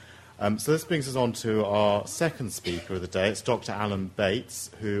So this brings us on to our second speaker of the day. It's Dr. Alan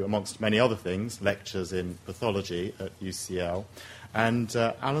Bates, who, amongst many other things, lectures in pathology at UCL. And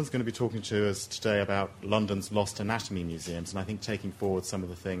Alan's going to be talking to us today about London's lost anatomy museums, and I think taking forward some of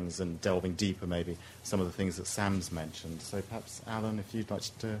the things and delving deeper, maybe, some of the things that Sam's mentioned. So perhaps, Alan, if you'd like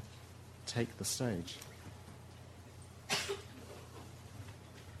to take the stage.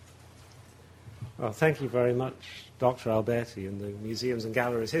 Well, thank you very much, Dr. Alberti and the Museums and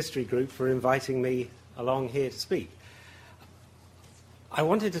Galleries History Group for inviting me along here to speak. I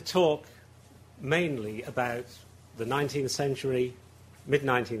wanted to talk mainly about the 19th century,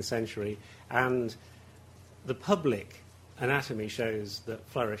 mid-19th century, and the public anatomy shows that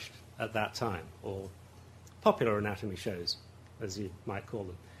flourished at that time, or popular anatomy shows, as you might call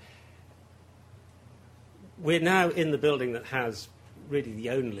them. We're now in the building that has really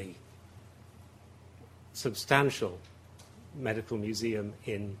the only substantial medical museum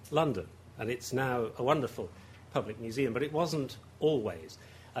in London, and it's now a wonderful public museum, but it wasn't always.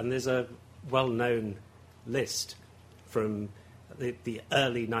 And there's a well-known list from the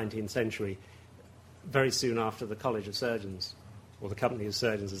early 19th century, very soon after the College of Surgeons, or the Company of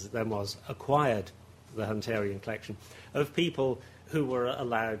Surgeons as it then was, acquired the Hunterian collection, of people who were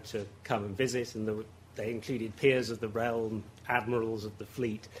allowed to come and visit, and they included peers of the realm, admirals of the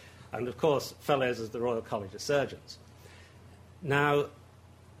fleet, and, of course, fellows of the Royal College of Surgeons. Now,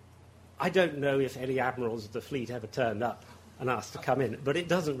 I don't know if any admirals of the fleet ever turned up and asked to come in, but it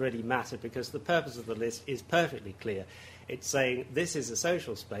doesn't really matter because the purpose of the list is perfectly clear. It's saying this is a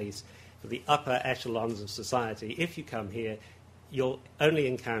social space for the upper echelons of society. If you come here, you'll only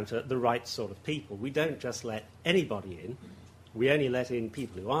encounter the right sort of people. We don't just let anybody in. We only let in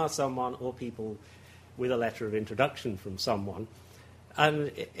people who are someone or people with a letter of introduction from someone. And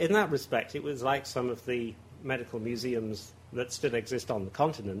in that respect, it was like some of the medical museums that still exist on the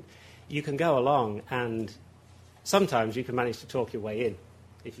continent. You can go along and sometimes you can manage to talk your way in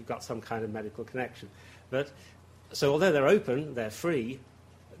if you've got some kind of medical connection. So although they're open, they're free,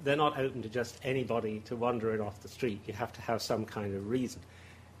 they're not open to just anybody to wander in off the street. You have to have some kind of reason.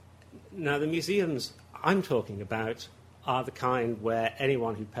 Now, the museums I'm talking about are the kind where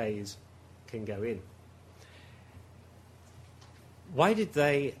anyone who pays can go in. Why did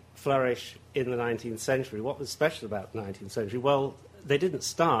they flourish in the 19th century? What was special about the 19th century? Well, they didn't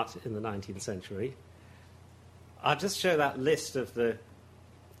start in the 19th century. I'll just show that list of the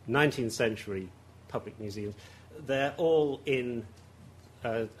 19th century public museums. They're all in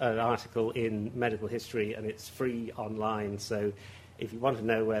an article in Medical History, and it's free online, so if you want to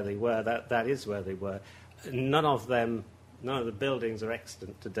know where they were, that is where they were. None of the buildings are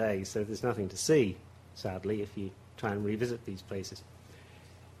extant today, so there's nothing to see, sadly, if you try and revisit these places.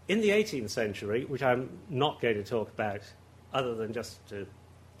 In the 18th century, which I'm not going to talk about other than just to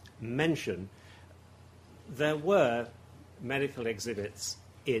mention, there were medical exhibits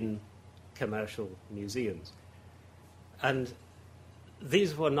in commercial museums. And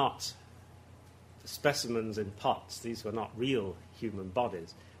these were not specimens in pots. These were not real human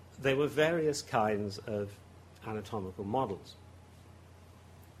bodies. They were various kinds of anatomical models.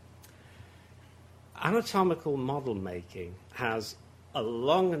 Anatomical model making has a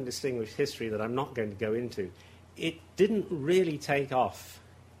long and distinguished history that I'm not going to go into. It didn't really take off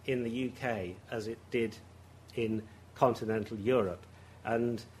in the UK as it did in continental Europe.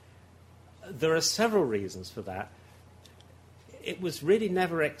 And there are several reasons for that. It was really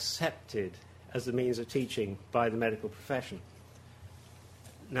never accepted as a means of teaching by the medical profession.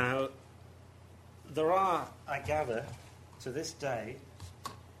 Now, there are, I gather, to this day,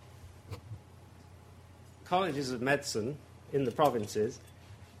 colleges of medicine in the provinces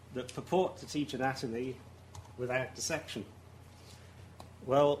that purport to teach anatomy without dissection.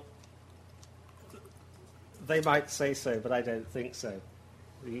 Well, they might say so, but I don't think so.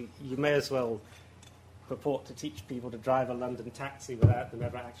 You may as well purport to teach people to drive a London taxi without them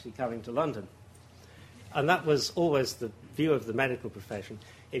ever actually coming to London. And that was always the view of the medical profession.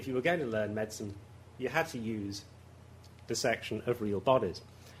 If you were going to learn medicine, you had to use dissection of real bodies.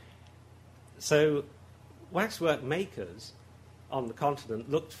 So waxwork makers on the continent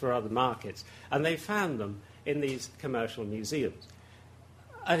looked for other markets, and they found them in these commercial museums.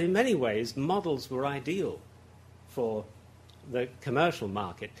 And in many ways, models were ideal for the commercial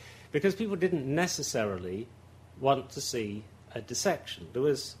market because people didn't necessarily want to see a dissection. There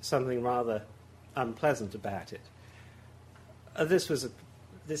was something rather unpleasant about it. This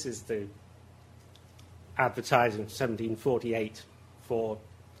is the advertising 1748 for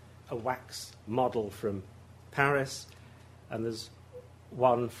a wax model from Paris, and there's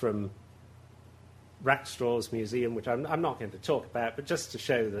one from Rackstraw's museum, which I'm not going to talk about, but just to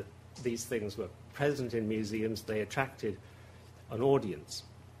show that these things were present in museums, they attracted an audience.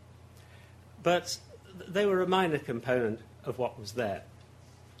 But they were a minor component of what was there.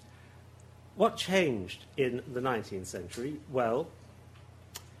 What changed in the 19th century? Well,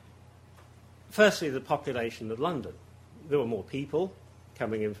 firstly, the population of London. There were more people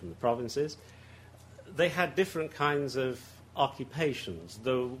coming in from the provinces. They had different kinds of occupations.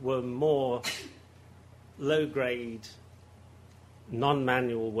 There were more low-grade,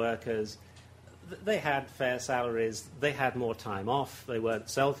 non-manual workers. They had fair salaries. They had more time off. They weren't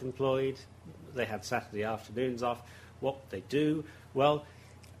self-employed. They had Saturday afternoons off. What would they do? Well,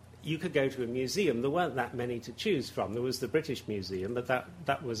 you could go to a museum. There weren't that many to choose from. There was the British Museum, but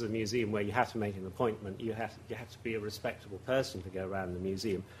that was a museum where you had to make an appointment. You had to be a respectable person to go around the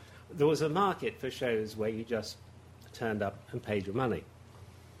museum. There was a market for shows where you just turned up and paid your money.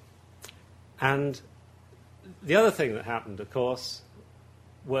 And the other thing that happened, of course,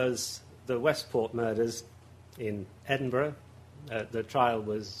 was the Westport murders in Edinburgh. The trial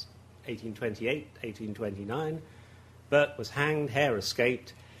was 1828, 1829. Burt was hanged, Hare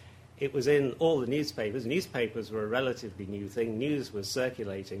escaped. It was in all the newspapers. Newspapers were a relatively new thing. News was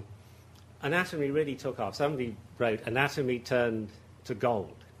circulating. Anatomy really took off. Somebody wrote, "Anatomy turned to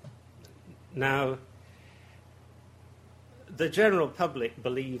gold." Now, the general public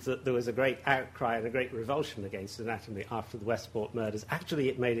believed that there was a great outcry and a great revulsion against anatomy after the Westport murders. Actually,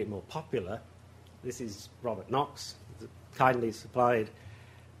 it made it more popular. This is Robert Knox, kindly supplied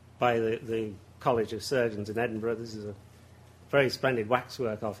by the College of Surgeons in Edinburgh. This is a very splendid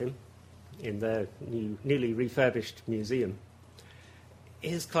waxwork of him in their newly refurbished museum.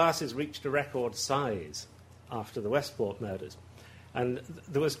 His classes reached a record size after the Westport murders. And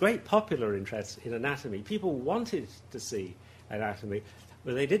there was great popular interest in anatomy. People wanted to see anatomy,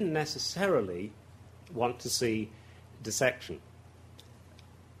 but they didn't necessarily want to see dissection.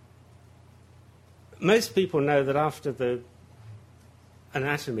 Most people know that after the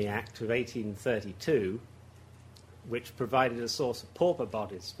Anatomy Act of 1832, which provided a source of pauper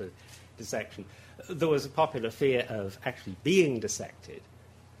bodies for dissection, there was a popular fear of actually being dissected.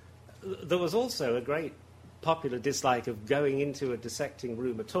 There was also a great popular dislike of going into a dissecting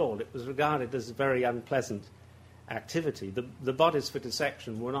room at all. It was regarded as a very unpleasant activity. The bodies for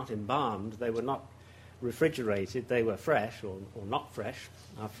dissection were not embalmed, they were not refrigerated, they were fresh or not fresh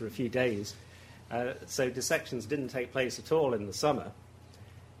after a few days. So dissections didn't take place at all in the summer.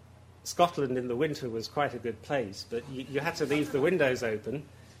 Scotland in the winter was quite a good place, but you had to leave the windows open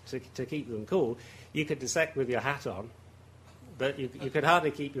to keep them cool. You could dissect with your hat on, but you could hardly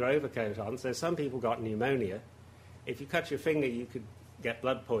keep your overcoat on, so some people got pneumonia. If you cut your finger, you could get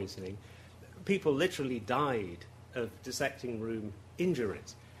blood poisoning. People literally died of dissecting room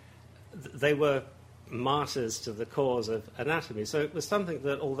injuries. They were martyrs to the cause of anatomy. So it was something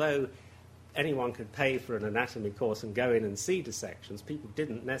that, although anyone could pay for an anatomy course and go in and see dissections, people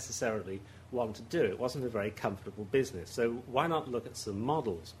didn't necessarily want to do it. It wasn't a very comfortable business. So why not look at some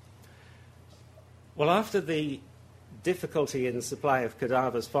models? Well, after the difficulty in the supply of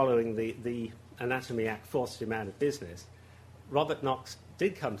cadavers following the Anatomy Act forced him out of business, Robert Knox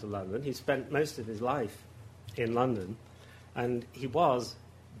did come to London. He spent most of his life in London, and he was,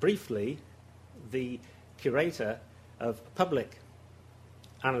 briefly, the curator of a public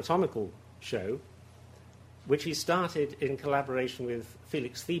anatomical show, which he started in collaboration with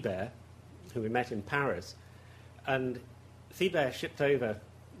Felix Thibert, who we met in Paris. And Thibert shipped over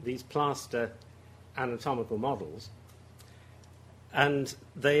these plaster anatomical models, and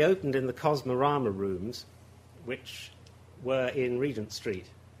they opened in the Cosmorama rooms, which were in Regent Street.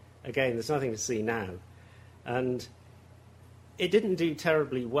 Again, there's nothing to see now. And it didn't do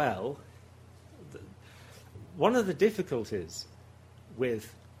terribly well. One of the difficulties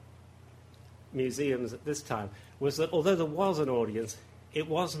with museums at this time was that although there was an audience, it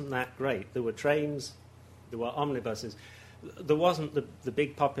wasn't that great. There were trains, there were omnibuses, there wasn't the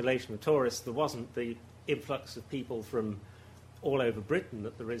big population of tourists, there wasn't the influx of people from all over Britain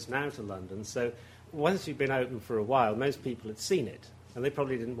that there is now to London. So once you'd been open for a while, most people had seen it, and they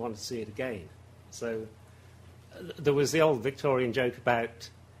probably didn't want to see it again. So there was the old Victorian joke about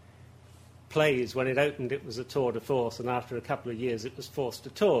plays. When it opened, it was a tour de force, and after a couple of years, it was forced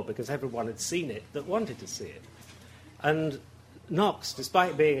to tour because everyone had seen it that wanted to see it. And Knox,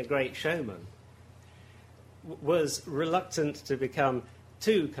 despite being a great showman, was reluctant to become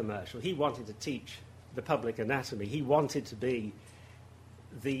too commercial. He wanted to teach the public anatomy. He wanted to be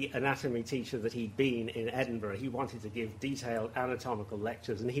the anatomy teacher that he'd been in Edinburgh. He wanted to give detailed anatomical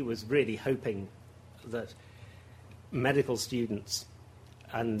lectures, and he was really hoping that medical students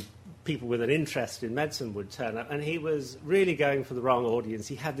and people with an interest in medicine would turn up, and he was really going for the wrong audience.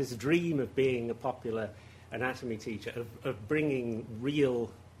 He had this dream of being a popular anatomy teacher, of bringing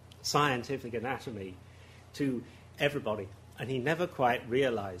real scientific anatomy to everybody, and he never quite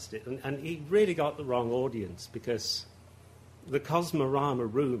realized it. And he really got the wrong audience, because the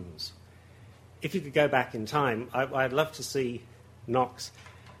Cosmorama rooms, if you could go back in time, I'd love to see Knox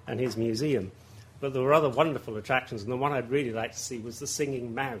and his museum. But there were other wonderful attractions, and the one I'd really like to see was the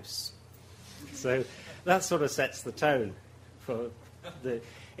Singing Mouse. So that sort of sets the tone for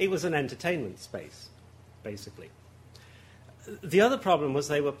it was an entertainment space, basically. The other problem was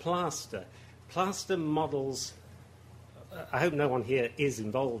they were plaster. Plaster models, I hope no one here is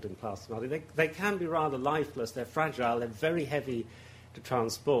involved in plaster modeling. They can be rather lifeless, they're fragile, they're very heavy to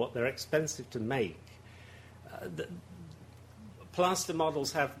transport, they're expensive to make. Plaster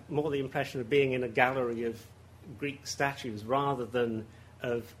models have more the impression of being in a gallery of Greek statues rather than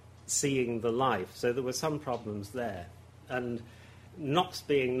of seeing the life. So there were some problems there. And Knox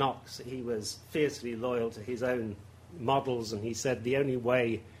being Knox, he was fiercely loyal to his own models, and he said the only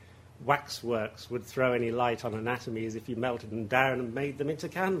way waxworks would throw any light on anatomy is if you melted them down and made them into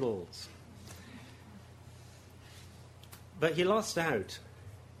candles. But he lost out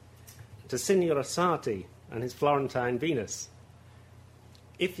to Signor Sarti and his Florentine Venus.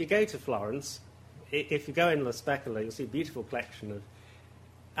 If you go to Florence, if you go in La Specola, you'll see a beautiful collection of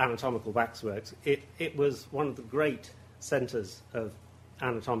anatomical waxworks. It was one of the great centres of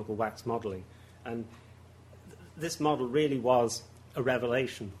anatomical wax modelling. And this model really was a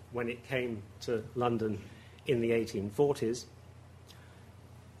revelation when it came to London in the 1840s.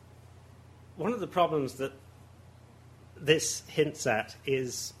 One of the problems that this hints at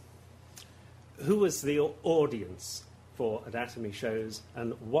is who was the audience for anatomy shows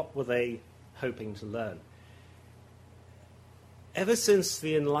and what were they hoping to learn. Ever since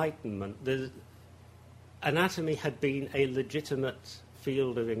the Enlightenment, the anatomy had been a legitimate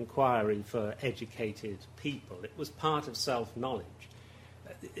field of inquiry for educated people. It was part of self-knowledge.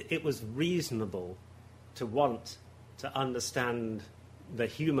 It was reasonable to want to understand the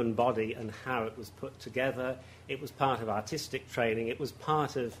human body and how it was put together. It was part of artistic training. It was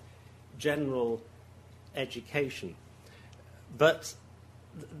part of general education. But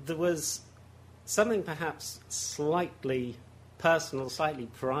there was something perhaps slightly personal, slightly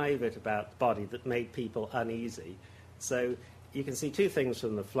private about the body that made people uneasy. So you can see two things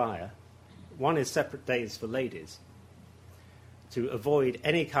from the flyer. One is separate days for ladies, to avoid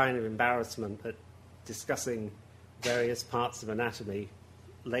any kind of embarrassment at discussing various parts of anatomy.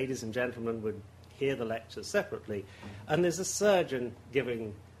 Ladies and gentlemen would hear the lectures separately. And there's a surgeon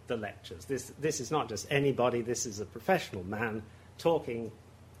giving the lectures. This is not just anybody, this is a professional man talking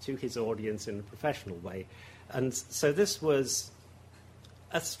to his audience in a professional way. And so this was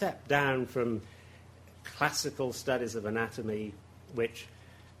a step down from classical studies of anatomy, which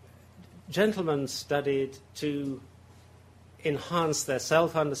gentlemen studied to enhance their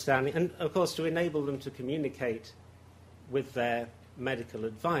self-understanding and, of course, to enable them to communicate with their medical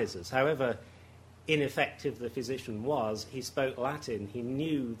advisors. However ineffective the physician was, he spoke Latin, he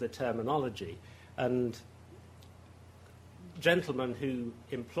knew the terminology, and gentlemen who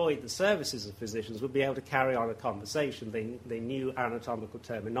employed the services of physicians would be able to carry on a conversation. They knew anatomical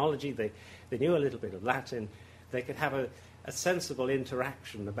terminology, they knew a little bit of Latin, they could have a sensible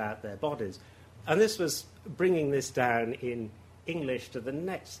interaction about their bodies. And this was bringing this down in English to the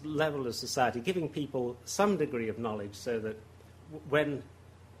next level of society, giving people some degree of knowledge so that when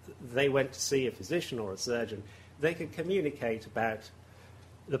they went to see a physician or a surgeon, they could communicate about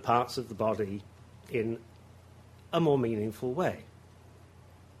the parts of the body in a more meaningful way.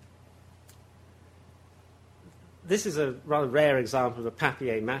 This is a rather rare example of a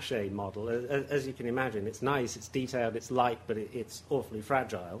papier-mâché model. As you can imagine, it's nice, it's detailed, it's light, but it's awfully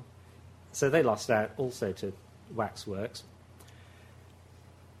fragile. So they lost out also to waxworks.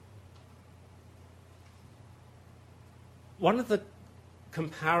 One of the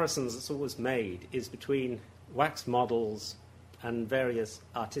comparisons that's always made is between wax models and various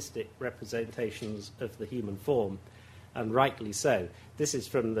artistic representations of the human form, and rightly so. This is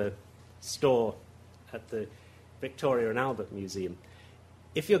from the store at the Victoria and Albert Museum.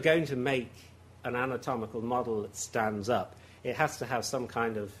 If you're going to make an anatomical model that stands up, it has to have some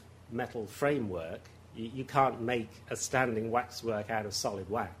kind of metal framework. You can't make a standing waxwork out of solid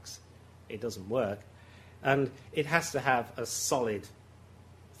wax. It doesn't work. And it has to have a solid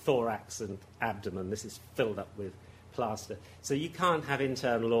thorax and abdomen. This is filled up with plaster. So you can't have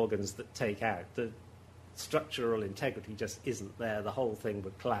internal organs that take out. The structural integrity just isn't there. The whole thing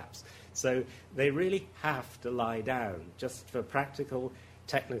would collapse. So they really have to lie down just for practical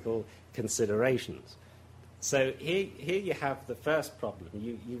technical considerations. So here you have the first problem.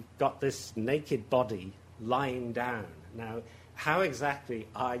 You've got this naked body lying down. Now, how exactly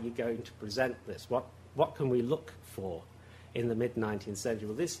are you going to present this? What can we look for in the mid-19th century?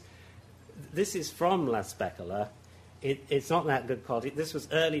 Well, this is from La Specula. It's not that good quality. This was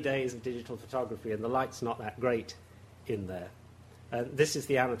early days of digital photography, and the light's not that great in there. This is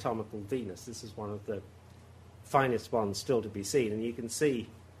the anatomical Venus. This is one of the finest ones still to be seen. And you can see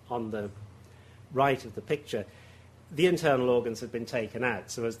on the right of the picture, the internal organs have been taken out.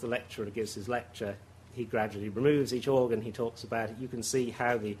 So as the lecturer gives his lecture, he gradually removes each organ. He talks about it. You can see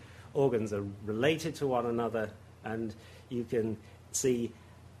how the organs are related to one another, and you can see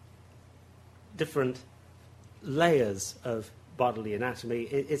different layers of bodily anatomy.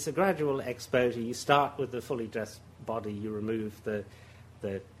 It's a gradual exposure. You start with the fully dressed body. You remove the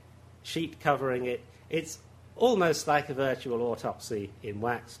sheet covering it. It's almost like a virtual autopsy in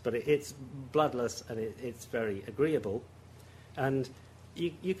wax, but it's bloodless and it's very agreeable. And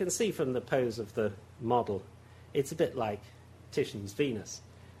you can see from the pose of the model, it's a bit like Titian's Venus.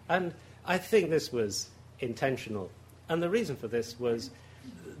 And I think this was intentional. And the reason for this was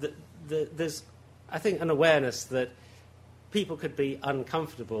that there's, I think, an awareness that people could be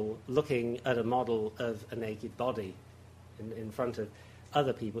uncomfortable looking at a model of a naked body in front of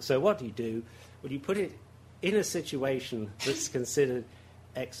other people. So what do? Well, you put it in a situation that's considered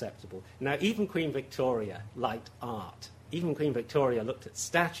acceptable. Now, even Queen Victoria liked art. Even Queen Victoria looked at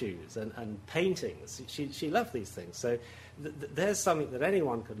statues and paintings. She loved these things. So there's something that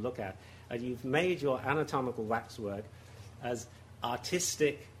anyone could look at, and you've made your anatomical waxwork as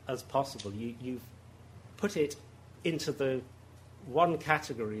artistic as possible. You've put it into the one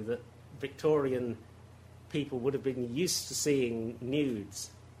category that Victorian people would have been used to seeing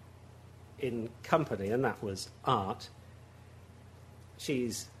nudes in company, and that was art.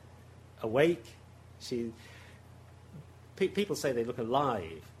 She's awake. People say they look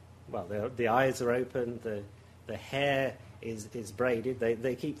alive. Well, the eyes are open, the hair is braided.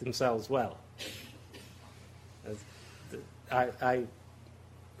 They keep themselves well. I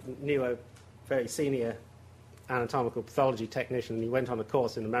knew a very senior anatomical pathology technician, and he went on a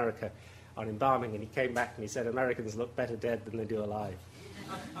course in America on embalming, and he came back and he said, Americans look better dead than they do alive.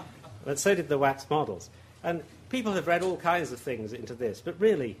 But so did the wax models. And people have read all kinds of things into this, but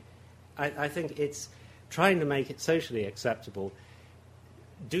really, I think it's trying to make it socially acceptable.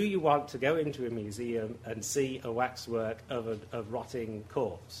 Do you want to go into a museum and see a waxwork of a rotting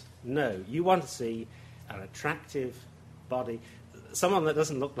corpse? No. You want to see an attractive body, someone that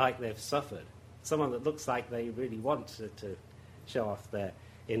doesn't look like they've suffered, someone that looks like they really want to show off their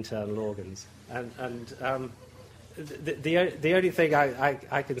internal organs. And the only thing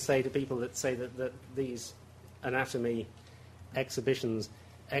I can say to people that say that these anatomy exhibitions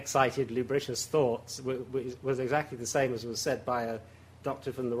excited lubricious thoughts was exactly the same as was said by a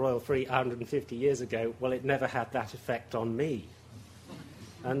doctor from the Royal Free 150 years ago. Well, it never had that effect on me.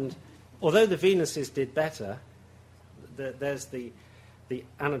 And although the Venuses did better, there's the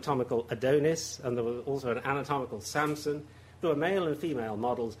anatomical Adonis, and there was also an anatomical Samson. There were male and female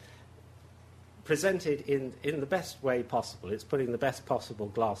models presented in the best way possible. It's putting the best possible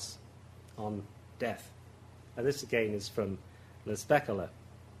gloss on death. And this, again, is from La Specula.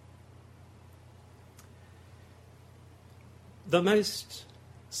 The most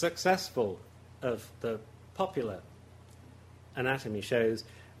successful of the popular anatomy shows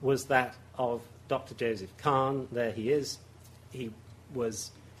was that of Dr. Joseph Kahn. There he is. He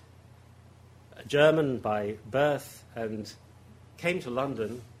was a German by birth and came to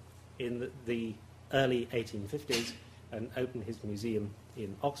London in the early 1850s and opened his museum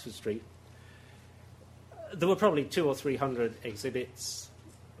in Oxford Street. There were probably 200 or 300 exhibits,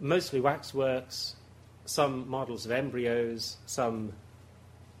 mostly waxworks, some models of embryos, some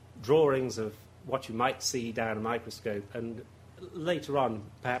drawings of what you might see down a microscope, and later on,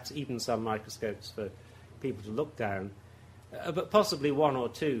 perhaps even some microscopes for people to look down, but possibly one or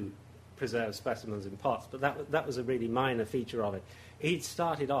two preserved specimens in pots, but that was a really minor feature of it. He'd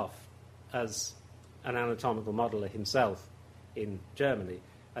started off as an anatomical modeler himself in Germany,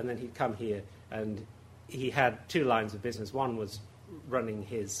 and then he'd come here, and he had two lines of business. One was running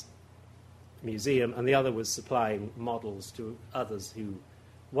his museum, and the other was supplying models to others who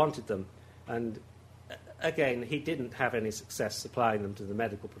wanted them. And again, he didn't have any success supplying them to the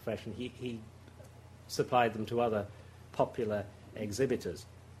medical profession. He supplied them to other popular exhibitors.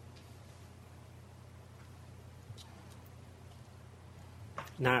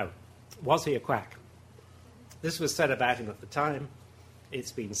 Now, was he a quack? This was said about him at the time.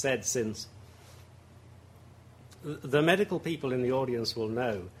 It's been said since. The medical people in the audience will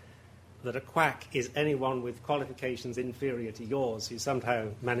know that a quack is anyone with qualifications inferior to yours who somehow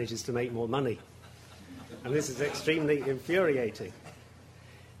manages to make more money. And this is extremely infuriating.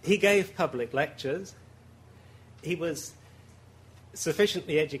 He gave public lectures. He was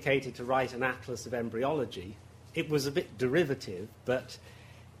sufficiently educated to write an atlas of embryology. It was a bit derivative, but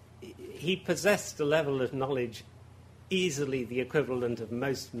he possessed a level of knowledge easily the equivalent of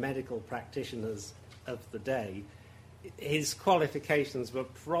most medical practitioners of the day. His qualifications were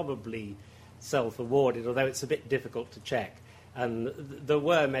probably self-awarded, although it's a bit difficult to check. And there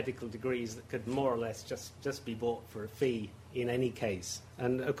were medical degrees that could more or less just be bought for a fee in any case.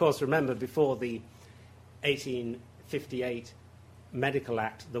 And, of course, remember, before the 1858 Medical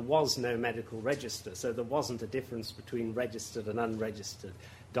Act, there was no medical register, so there wasn't a difference between registered and unregistered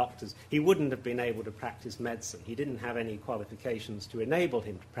doctors. He wouldn't have been able to practice medicine. He didn't have any qualifications to enable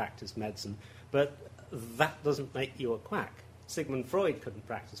him to practice medicine, but that doesn't make you a quack. Sigmund Freud couldn't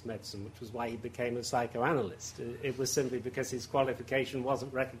practice medicine, which was why he became a psychoanalyst. It was simply because his qualification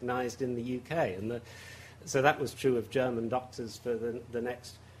wasn't recognized in the UK. And so that was true of German doctors for the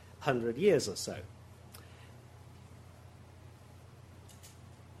next 100 years or so.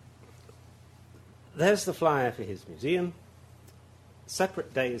 There's the flyer for his museum.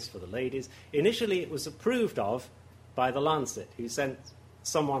 Separate days for the ladies. Initially, it was approved of by the Lancet, who sent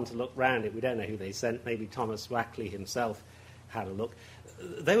someone to look round it. We don't know who they sent. Maybe Thomas Wackley himself had a look.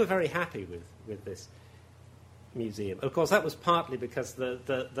 They were very happy with this museum. Of course, that was partly because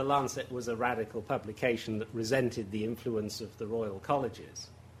the Lancet was a radical publication that resented the influence of the Royal Colleges.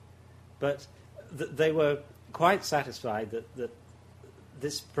 But they were quite satisfied that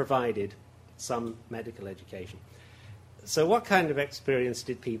this provided some medical education. So what kind of experience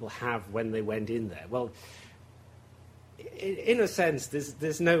did people have when they went in there? Well, in a sense,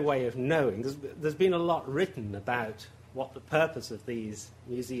 there's no way of knowing. There's been a lot written about what the purpose of these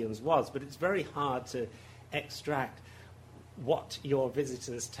museums was, but it's very hard to extract what your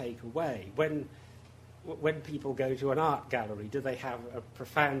visitors take away. When people go to an art gallery, do they have a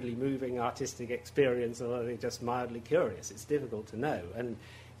profoundly moving artistic experience, or are they just mildly curious? It's difficult to know, and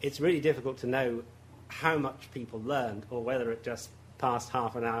it's really difficult to know how much people learned, or whether it just passed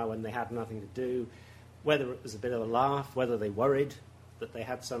half an hour when they had nothing to do, whether it was a bit of a laugh, whether they worried that they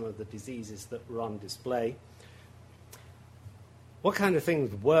had some of the diseases that were on display. What kind of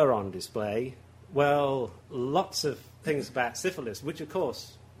things were on display? Well, lots of things about syphilis, which, of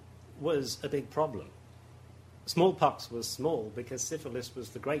course, was a big problem. Smallpox was small because syphilis was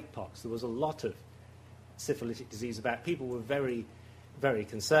the great pox. There was a lot of syphilitic disease about. People were very, very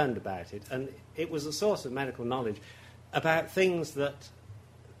concerned about it. And it was a source of medical knowledge about things that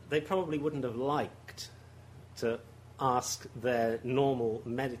they probably wouldn't have liked to ask their normal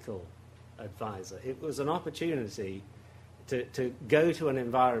medical advisor. It was an opportunity to go to an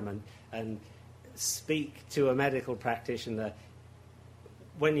environment and speak to a medical practitioner.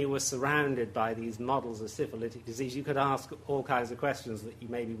 When you were surrounded by these models of syphilitic disease, you could ask all kinds of questions that you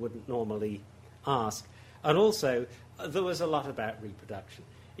maybe wouldn't normally ask. And also, there was a lot about reproduction.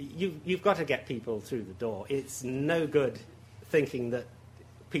 You've got to get people through the door. It's no good thinking that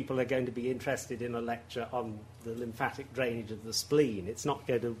people are going to be interested in a lecture on the lymphatic drainage of the spleen. It's not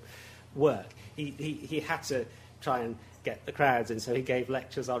going to work. He had to try and get the crowds in, so he gave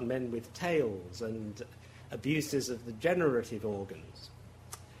lectures on men with tails and abuses of the generative organs.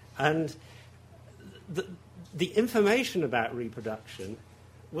 And the information about reproduction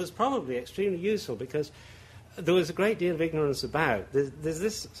was probably extremely useful because there was a great deal of ignorance about. There's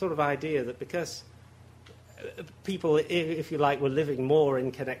this sort of idea that because people, if you like, were living more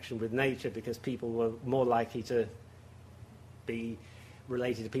in connection with nature because people were more likely to be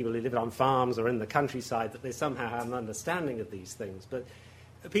related to people who lived on farms or in the countryside, that they somehow had an understanding of these things. But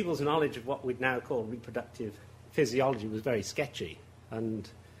people's knowledge of what we'd now call reproductive physiology was very sketchy. And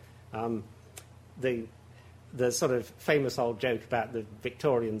the sort of famous old joke about the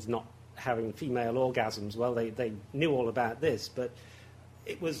Victorians not having female orgasms, well, they knew all about this, but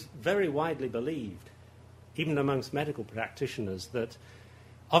it was very widely believed, even amongst medical practitioners, that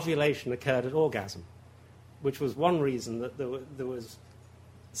ovulation occurred at orgasm, which was one reason that there was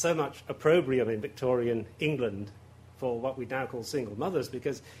so much opprobrium in Victorian England for what we now call single mothers,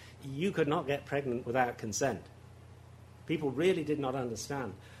 because you could not get pregnant without consent. People really did not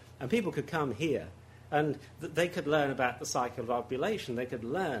understand. And people could come here and they could learn about the cycle of ovulation. They could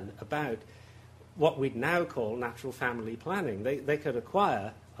learn about what we'd now call natural family planning. They could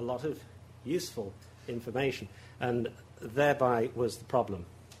acquire a lot of useful information, and thereby was the problem.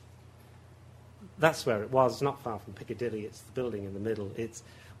 That's where it was, not far from Piccadilly. It's the building in the middle. It's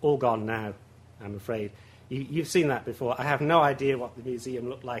all gone now, I'm afraid. You've seen that before. I have no idea what the museum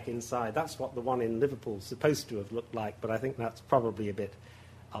looked like inside. That's what the one in Liverpool is supposed to have looked like, but I think that's probably a bit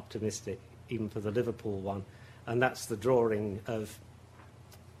optimistic, even for the Liverpool one. And that's the drawing of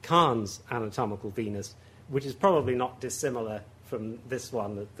Kahn's Anatomical Venus, which is probably not dissimilar from this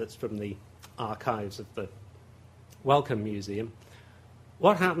one that's from the archives of the Wellcome Museum.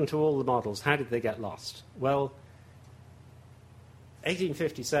 What happened to all the models? How did they get lost? Well,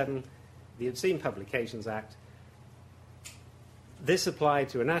 1857, the Obscene Publications Act, this applied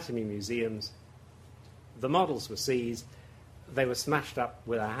to anatomy museums. The models were seized, they were smashed up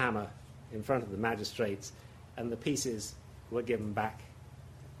with a hammer in front of the magistrates, and the pieces were given back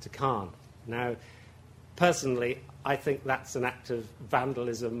to Kahn. Now, personally, I think that's an act of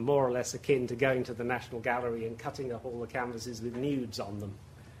vandalism more or less akin to going to the National Gallery and cutting up all the canvases with nudes on them.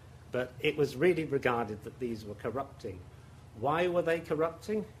 But it was really regarded that these were corrupting. Why were they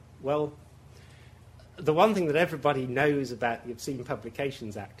corrupting? Well, the one thing that everybody knows about the Obscene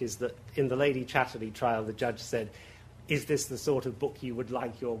Publications Act is that in the Lady Chatterley trial, the judge said, "Is this the sort of book you would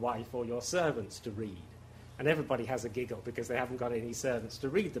like your wife or your servants to read?" And everybody has a giggle because they haven't got any servants to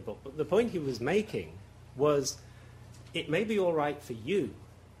read the book. But the point he was making was, it may be all right for you,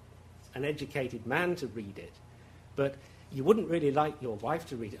 an educated man, to read it, but you wouldn't really like your wife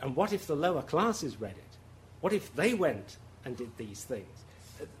to read it. And what if the lower classes read it? What if they went and did these things?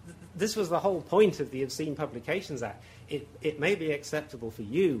 This was the whole point of the Obscene Publications Act. It may be acceptable for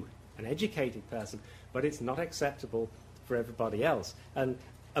you, an educated person, but it's not acceptable for everybody else. And,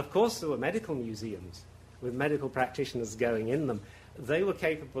 of course, there were medical museums with medical practitioners going in them. They were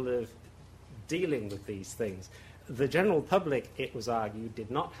capable of dealing with these things. The general public, it was argued,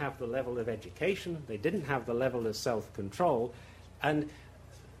 did not have the level of education, they didn't have the level of self-control, and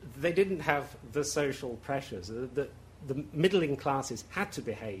they didn't have the social pressures. The middling classes had to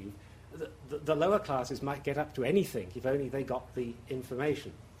behave. The lower classes might get up to anything if only they got the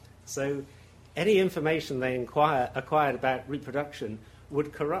information. So any information they acquired about reproduction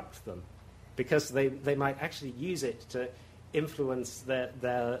would corrupt them, because they might actually use it to influence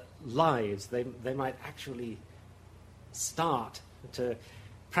their lives. They might actually start to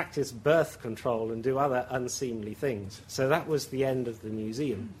practice birth control and do other unseemly things. So that was the end of the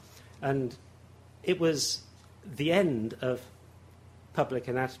museum. And it was the end of public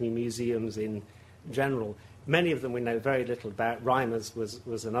anatomy museums in general. Many of them we know very little about. Reimers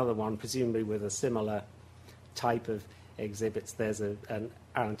was another one, presumably with a similar type of exhibits. There's an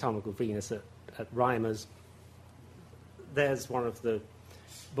anatomical Venus at Reimers. There's one of the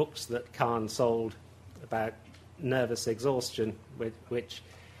books that Kahn sold about nervous exhaustion, which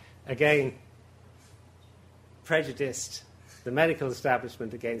again prejudiced the medical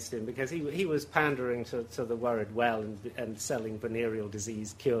establishment against him, because he was pandering to the worried well and selling venereal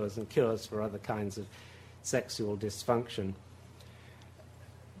disease cures and cures for other kinds of sexual dysfunction.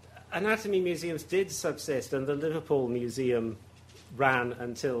 Anatomy museums did subsist, and the Liverpool Museum ran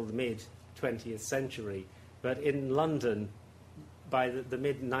until the mid-20th century. But in London, by the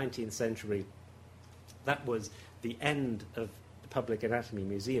mid-19th century, that was the end of the Public Anatomy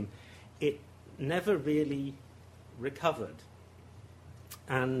Museum. It never really recovered.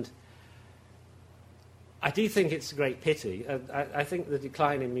 And I do think it's a great pity. I think the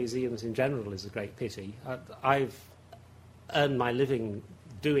decline in museums in general is a great pity. I've earned my living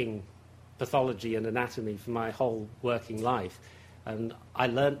doing pathology and anatomy for my whole working life. And I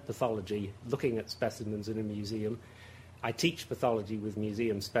learnt pathology looking at specimens in a museum. I teach pathology with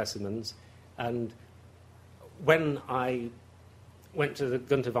museum specimens. And when I went to the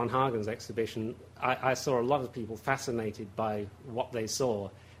Gunther von Hagen's exhibition, I saw a lot of people fascinated by what they saw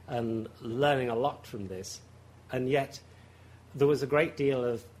and learning a lot from this. And yet there was a great deal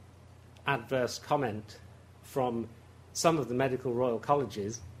of adverse comment from some of the medical royal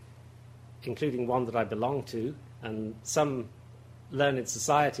colleges, including one that I belong to, and some learned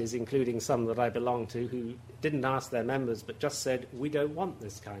societies, including some that I belong to, who didn't ask their members but just said, we don't want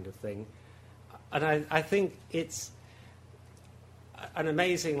this kind of thing. And I think it's an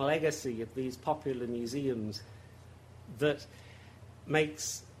amazing legacy of these popular museums that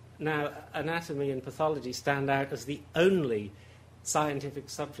makes now anatomy and pathology stand out as the only scientific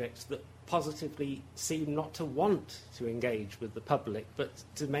subjects that positively seem not to want to engage with the public, but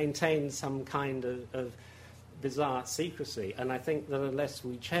to maintain some kind of bizarre secrecy. And I think that unless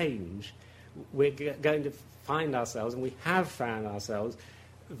we change, we're going to find ourselves, and we have found ourselves,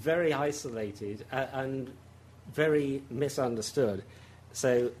 very isolated and very misunderstood.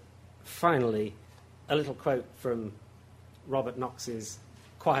 So, finally, a little quote from Robert Knox's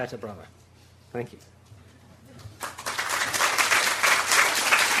Quieter Brother. Thank you.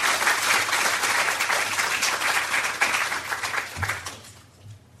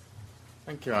 Thank you, Alan.